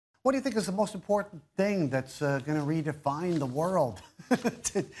What do you think is the most important thing that's going to redefine the world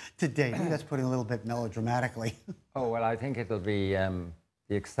today? I think that's putting it a little bit melodramatically. Oh, well, I think it'll be the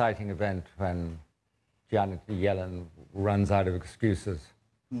exciting event when Janet Yellen runs out of excuses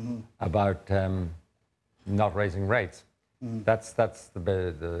about not raising rates. That's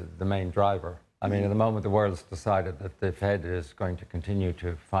the main driver. I mean, at the moment, the world's decided that the Fed is going to continue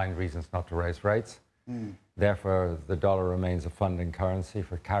to find reasons not to raise rates. Therefore, the dollar remains a funding currency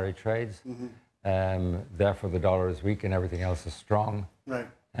for carry trades. Therefore, the dollar is weak and everything else is strong. Right.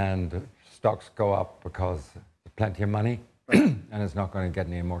 And stocks go up because there's plenty of money, and it's not going to get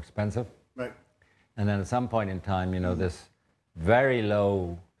any more expensive. Right. And then at some point in time, you know, this very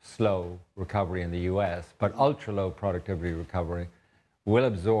low, slow recovery in the US, but ultra low productivity recovery will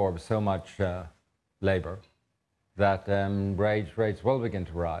absorb so much labor that rates will begin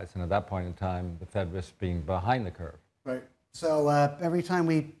to rise. And at that point in time, the Fed risks being behind the curve. Right. So every time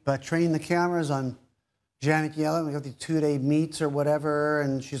we train the cameras on Janet Yellen, we got these 2-day meets or whatever,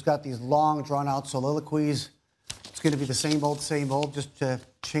 and she's got these long, drawn-out soliloquies. It's going to be the same old, just to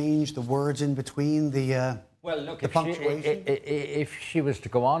change the words in between the well, look, the punctuation. If she was to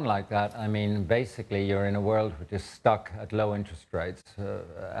go on like that, I mean, basically you're in a world which is stuck at low interest rates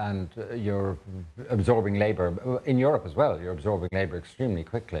and you're absorbing labor. In Europe as well, you're absorbing labor extremely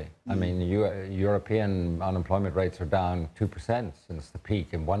quickly. I mean, European unemployment rates are down 2% since the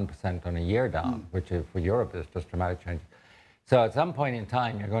peak and 1% on a year down, which for Europe is just dramatic change. So at some point in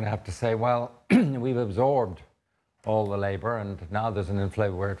time, you're going to have to say, well, we've absorbed all the labor, and now there's an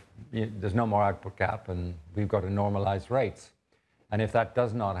inflation where there's no more output gap, and we've got to normalize rates. And if that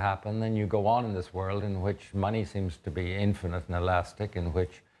does not happen, then you go on in this world in which money seems to be infinite and elastic, in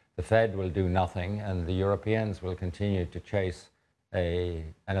which the Fed will do nothing, and the Europeans will continue to chase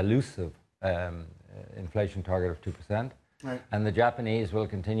an elusive inflation target of 2%. Right. And the Japanese will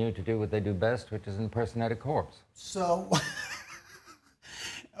continue to do what they do best, which is impersonate a corpse. So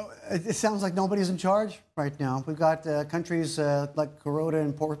it sounds like nobody's in charge right now. We've got countries like Kuroda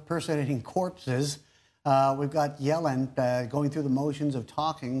impersonating corpses. We've got Yellen going through the motions of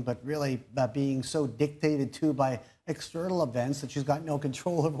talking, but really being so dictated to by external events that she's got no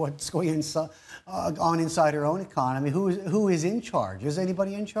control of what's going on inside her own economy. Who is in charge? Is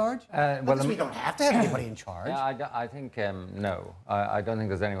anybody in charge? Well, we don't have to have anybody in charge. Yeah, I think, no. I don't think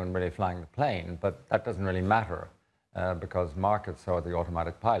there's anyone really flying the plane, but that doesn't really matter. Because markets are the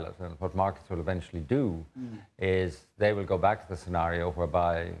automatic pilot, and what markets will eventually do is they will go back to the scenario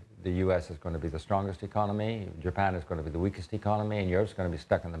whereby the US is going to be the strongest economy, Japan is going to be the weakest economy, and Europe's going to be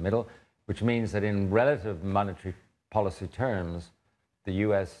stuck in the middle, which means that in relative monetary policy terms, the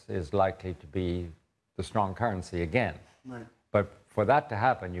US is likely to be the strong currency again. Right. But for that to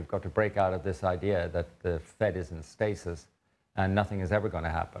happen, you've got to break out of this idea that the Fed is in stasis and nothing is ever going to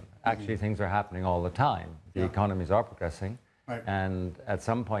happen. Actually, things are happening all the time. The economies are progressing. Right. And at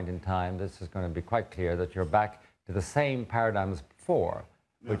some point in time, this is going to be quite clear that you're back to the same paradigm as before,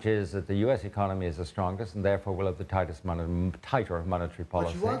 which is that the US economy is the strongest and therefore will have the tighter monetary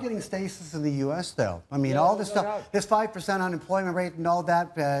policy. But you are getting stasis in the US, though. I mean, all this stuff, this 5% unemployment rate and all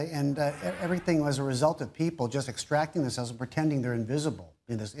that, and everything as a result of people just extracting themselves and pretending they're invisible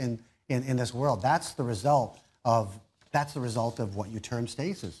in this world. That's the result of what you term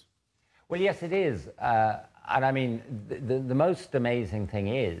stasis. Well, yes, it is. And I mean, the most amazing thing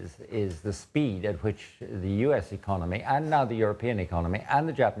is the speed at which the US economy and now the European economy and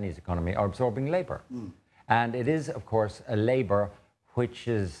the Japanese economy are absorbing labor. And it is, of course, a labor which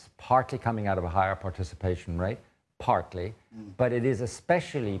is partly coming out of a higher participation rate, partly, but it is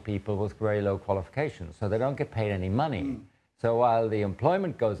especially people with very low qualifications, so they don't get paid any money. So while the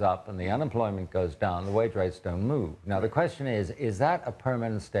employment goes up and the unemployment goes down, the wage rates don't move. Now, the question is that a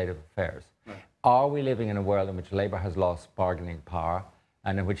permanent state of affairs? Right. Are we living in a world in which labor has lost bargaining power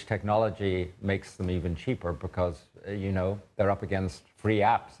and in which technology makes them even cheaper because, you know, they're up against free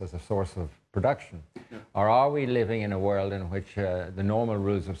apps as a source of production? Yeah. Or are we living in a world in which the normal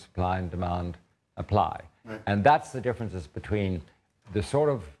rules of supply and demand apply? Right. And that's the differences between the sort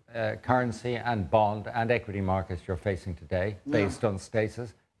of currency and bond and equity markets you're facing today based on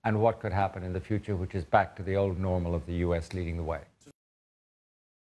stasis and what could happen in the future, which is back to the old normal of the US leading the way.